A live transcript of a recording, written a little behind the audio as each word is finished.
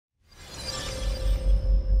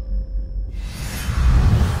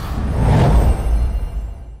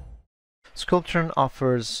Sculptron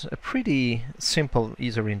offers a pretty simple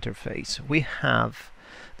user interface. We have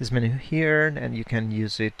this menu here, and you can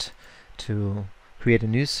use it to create a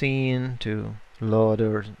new scene, to load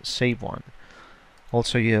or save one.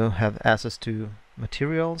 Also, you have access to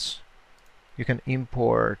materials. You can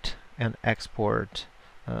import and export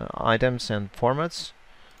items and formats.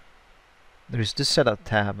 There is this setup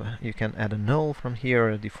tab. You can add a null from here,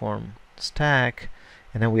 a deform stack,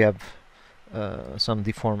 and then we have some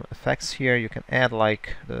deform effects here. You can add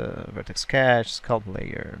like the vertex cache, sculpt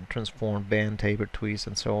layer, transform, bend, taper, twist,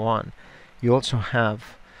 and so on. You also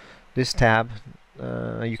have this tab.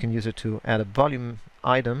 You can use it to add a volume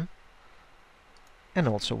item, and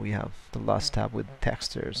also we have the last tab with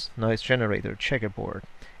textures, noise generator, checkerboard,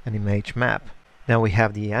 and image map. Then we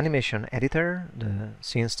have the animation editor, the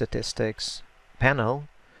scene statistics panel,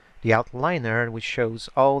 the outliner, which shows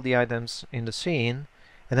all the items in the scene,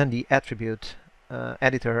 and then the attribute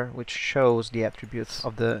editor, which shows the attributes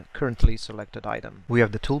of the currently selected item. We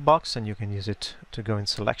have the toolbox, and you can use it to go in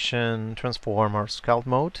selection, transform, or sculpt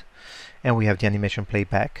mode. And we have the animation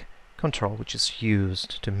playback control, which is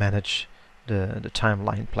used to manage the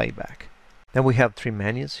timeline playback. Then we have three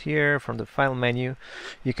menus here. From the file menu,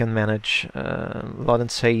 you can manage load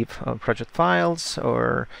and save project files,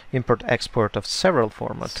 or import export of several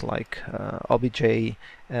formats like OBJ,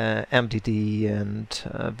 MDD, and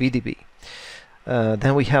VDB.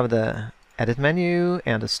 Then we have the edit menu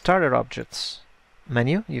and the starter objects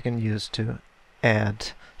menu. You can use to add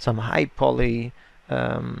some high poly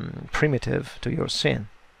primitive to your scene.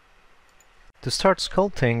 To start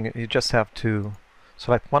sculpting, you just have to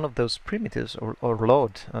select one of those primitives or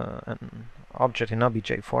load an object in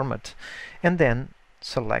OBJ format, and then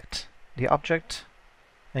select the object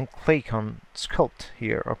and click on Sculpt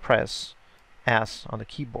here, or press S on the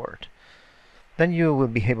keyboard. Then you will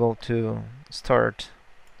be able to start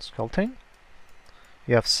sculpting.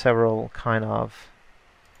 You have several kind of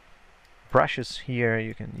brushes here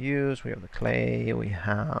you can use. We have the clay, we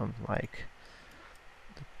have like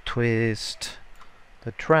the twist,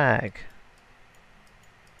 the drag,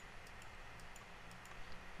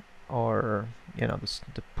 or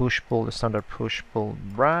the push-pull, the standard push-pull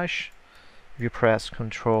brush. If you press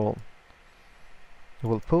Control, you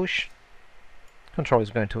will push. Control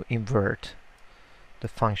is going to invert the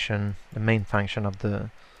function, the main function of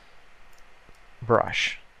the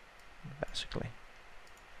brush, basically.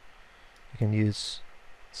 You can use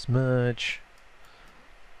smudge.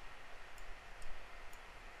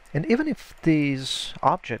 And even if this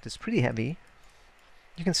object is pretty heavy,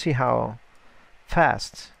 you can see how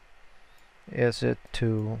fast is it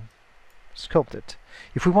to sculpt it.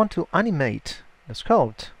 If we want to animate the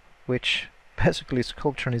sculpt, which basically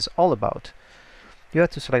Sculptron is all about, you have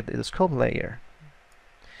to select the sculpt layer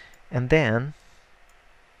and then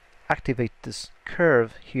activate this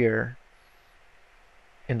curve here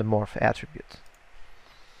in the morph attribute.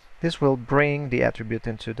 This will bring the attribute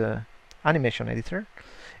into the animation editor,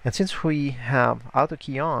 and since we have auto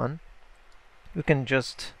key on, we can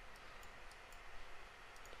just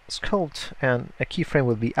sculpt and a keyframe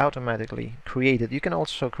will be automatically created. You can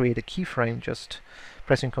also create a keyframe just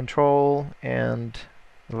pressing Control and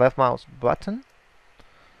the left mouse button,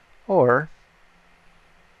 or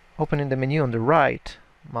opening the menu on the right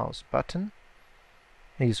mouse button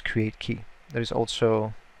and use Create Key. There is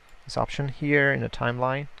also this option here in the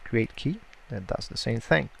timeline, Create Key, that does the same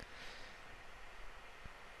thing.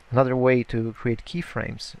 Another way to create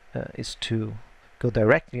keyframes is to go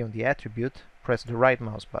directly on the attribute, press the right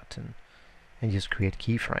mouse button, and use Create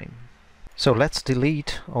Keyframe. So let's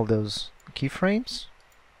delete all those keyframes.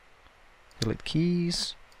 Delete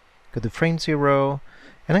keys, go to frame 0,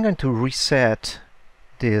 and I'm going to reset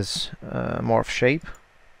this morph shape.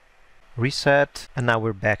 Reset, and now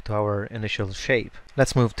we're back to our initial shape.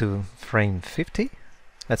 Let's move to frame 50.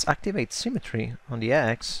 Let's activate symmetry on the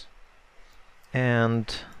X,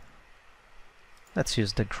 and let's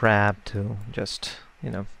use the grab to just,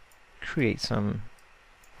 create some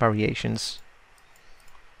variations.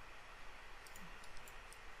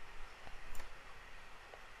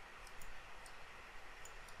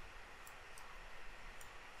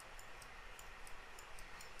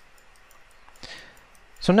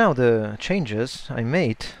 So now the changes I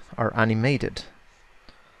made are animated.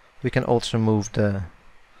 We can also move the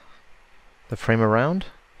frame around.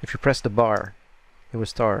 If you press the bar, it will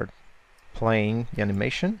start playing the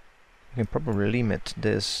animation. You can probably limit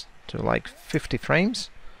this to like 50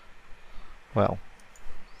 frames. Well,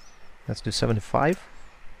 let's do 75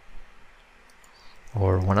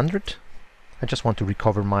 or 100. I just want to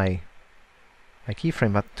recover my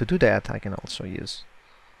keyframe, but to do that I can also use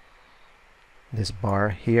this bar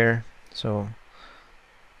here So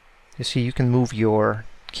you see, you can move your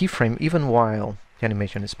keyframe even while the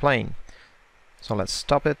animation is playing. So let's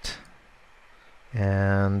stop it,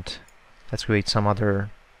 and let's create some another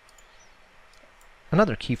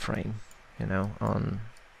keyframe, you know,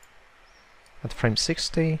 at frame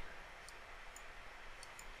 60.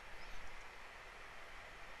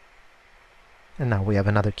 And now we have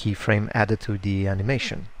another keyframe added to the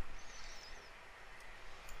animation.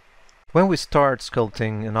 When we start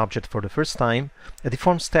sculpting an object for the first time, a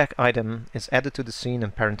deform stack item is added to the scene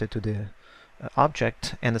and parented to the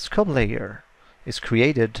object, and a sculpt layer is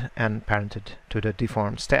created and parented to the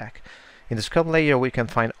deform stack. In the sculpt layer we can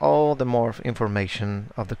find all the morph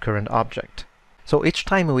information of the current object. So each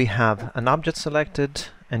time we have an object selected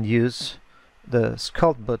and use the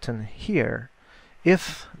sculpt button here,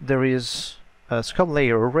 if there is a sculpt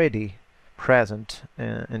layer already present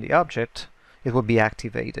in the object, it will be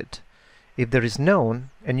activated. If there is none,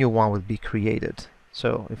 a new one will be created.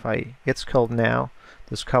 So if I hit sculpt now,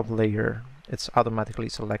 the sculpt layer, it's automatically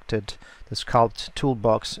selected, the sculpt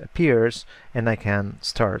toolbox appears, and I can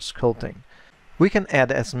start sculpting. We can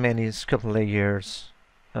add as many sculpt layers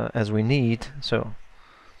as we need. So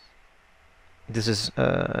this is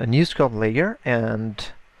a new sculpt layer, and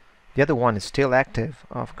the other one is still active,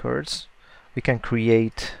 of course. We can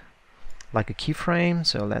create like a keyframe,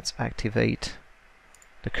 so let's activate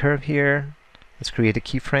the curve here. Let's create a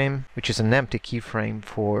keyframe, which is an empty keyframe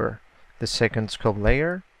for the second sculpt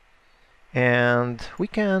layer. And we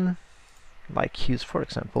can like use, for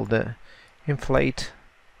example, the inflate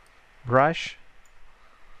brush.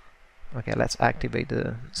 Okay, let's activate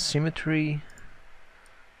the symmetry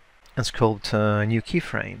and sculpt a new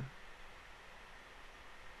keyframe.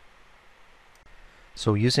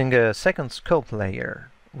 So using a second sculpt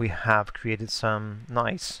layer, we have created some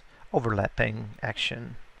nice overlapping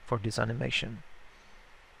action for this animation.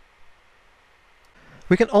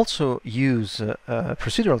 We can also use a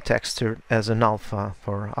procedural texture as an alpha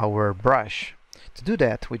for our brush. To do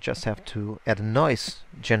that, we just have to add a noise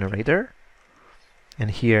generator, and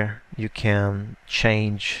here you can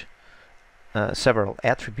change several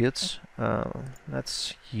attributes.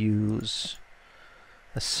 Let's use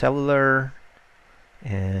a cellular,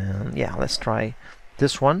 and yeah, let's try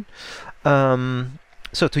this one.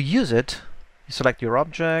 So to use it, you select your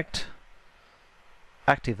object,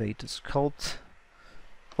 activate the sculpt,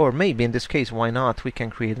 or maybe in this case, why not, we can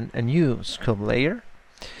create a new sculpt layer.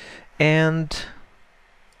 And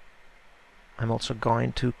I'm also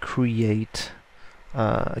going to create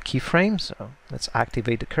a keyframe, so let's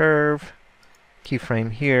activate the curve,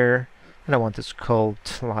 keyframe here, and I want to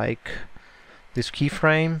sculpt like this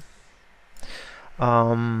keyframe.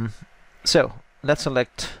 So let's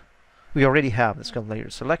select, we already have the sculpt layer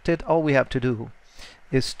selected. All we have to do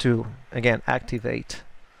is to again activate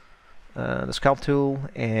the sculpt tool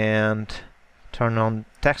and turn on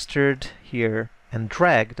textured here and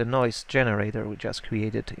drag the noise generator we just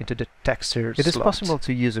created into the texture slot. It is possible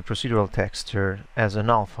to use a procedural texture as an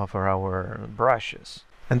alpha for our brushes,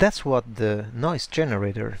 and that's what the noise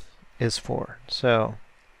generator is for. So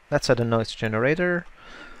let's add a noise generator.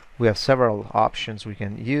 We have several options we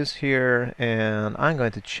can use here, and I'm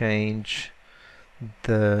going to change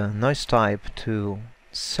the noise type to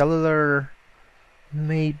cellular,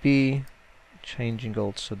 maybe changing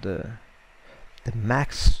also the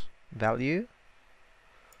max value.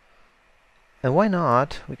 And why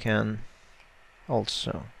not, we can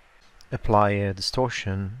also apply a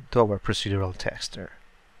distortion to our procedural texture.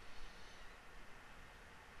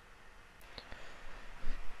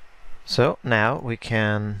 So now we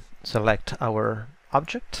can select our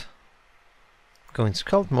object, go in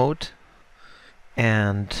sculpt mode,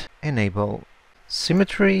 and enable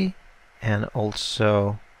symmetry and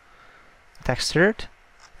also textured,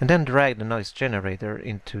 and then drag the noise generator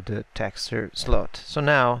into the texture slot. So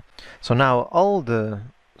now all the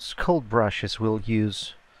sculpt brushes will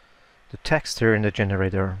use the texture in the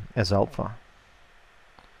generator as alpha.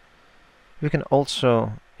 We can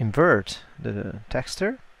also invert the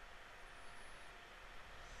texture,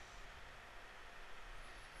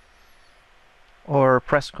 or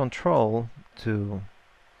press Ctrl to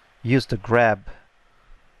use the grab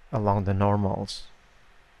along the normals.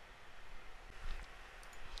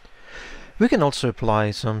 We can also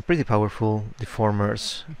apply some pretty powerful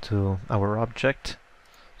deformers to our object.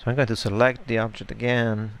 So I'm going to select the object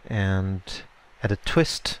again and add a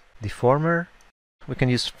twist deformer. We can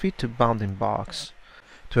use fit to bounding box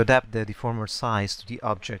to adapt the deformer size to the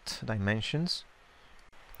object dimensions.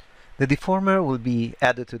 The deformer will be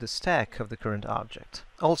added to the stack of the current object.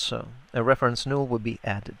 Also, a reference null will be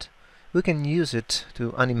added. We can use it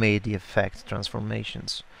to animate the effect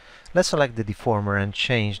transformations. Let's select the deformer and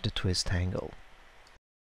change the twist angle.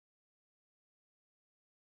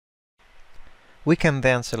 We can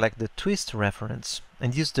then select the twist reference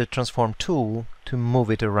and use the transform tool to move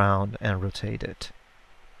it around and rotate it.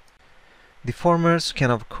 Deformers can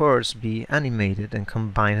of course be animated and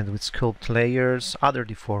combined with sculpt layers, other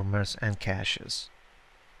deformers, and caches.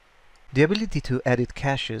 The ability to edit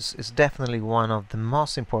caches is definitely one of the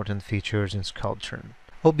most important features in Sculptron.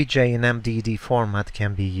 OBJ and MDD format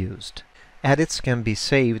can be used. Edits can be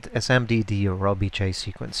saved as MDD or OBJ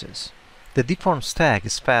sequences. The deform stack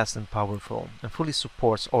is fast and powerful and fully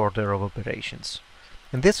supports order of operations.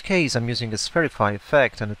 In this case, I'm using a spherify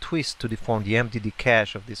effect and a twist to deform the MDD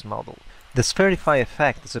cache of this model. The spherify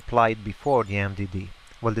effect is applied before the MDD,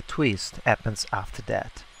 while the twist happens after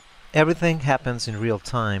that. Everything happens in real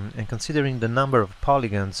time, and considering the number of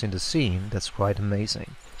polygons in the scene, that's quite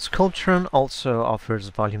amazing. Sculptron also offers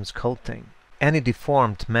volume sculpting. Any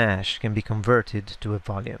deformed mesh can be converted to a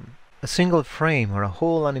volume. A single frame or a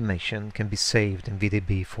whole animation can be saved in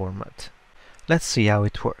VDB format. Let's see how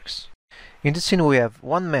it works. In this scene we have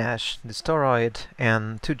one mesh, this toroid,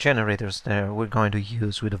 and two generators there we're going to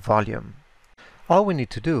use with a volume. All we need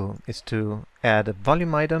to do is to add a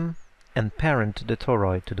volume item and parent the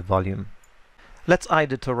toroid to the volume. Let's hide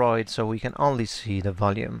the toroid so we can only see the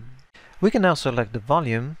volume. We can now select the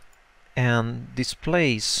volume and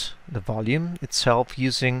displace the volume itself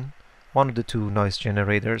using one of the two noise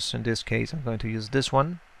generators. In this case I'm going to use this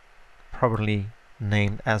one, properly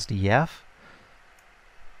named SDF,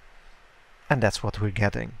 and that's what we're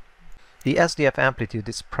getting. The SDF amplitude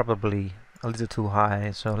is probably a little too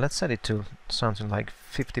high, so let's set it to something like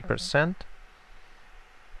 50%.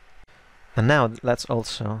 And now let's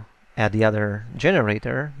also add the other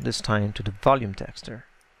generator, this time to the volume texture.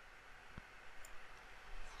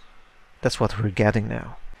 That's what we're getting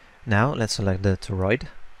now. Now let's select the toroid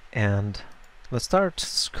and let's start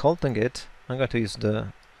sculpting it. I'm going to use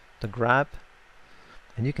the grab,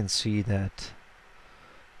 and you can see that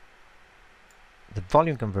the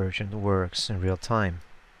volume conversion works in real time.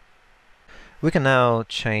 We can now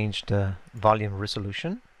change the volume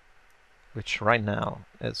resolution, which right now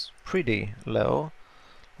is pretty low.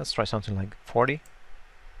 Let's try something like 40,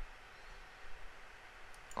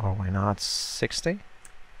 or why not 60.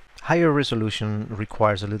 Higher resolution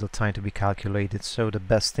requires a little time to be calculated, so the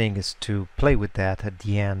best thing is to play with that at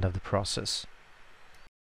the end of the process.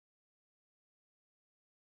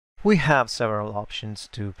 We have several options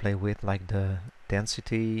to play with, like the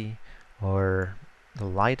density or the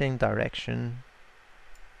lighting direction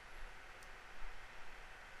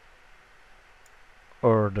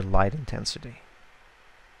or the light intensity.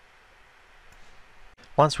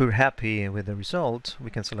 Once we're happy with the result,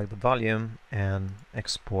 we can select the volume and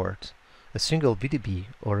export a single VDB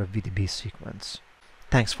or a VDB sequence.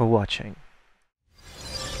 Thanks for watching.